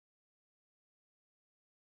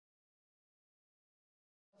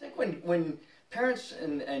think when parents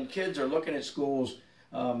and kids are looking at schools,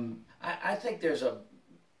 I think there's a,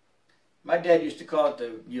 my dad used to call it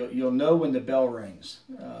the you'll know when the bell rings,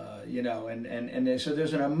 you know, and so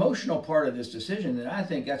there's an emotional part of this decision, and I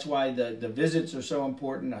think that's why the visits are so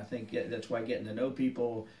important. I think that's why getting to know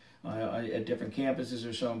people at different campuses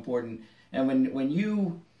are so important. And when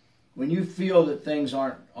you feel that things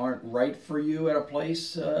aren't right for you at a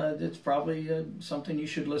place, that's probably something you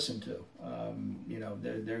should listen to. You know,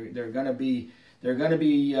 they're going to be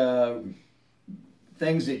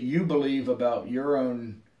things that you believe about your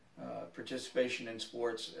own participation in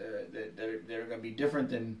sports that are going to be different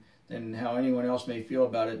than how anyone else may feel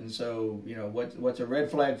about it. And so, you know, what's a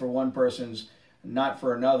red flag for one person's not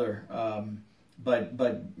for another.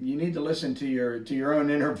 But you need to listen to your own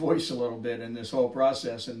inner voice a little bit in this whole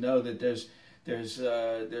process, and know that there's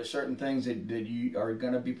certain things that you are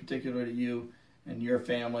going to be particular to you and your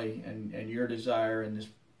family and your desire in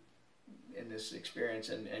this experience,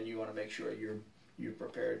 and you want to make sure you're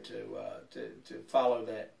prepared to follow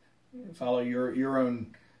that, follow your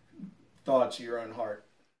own thoughts, your own heart.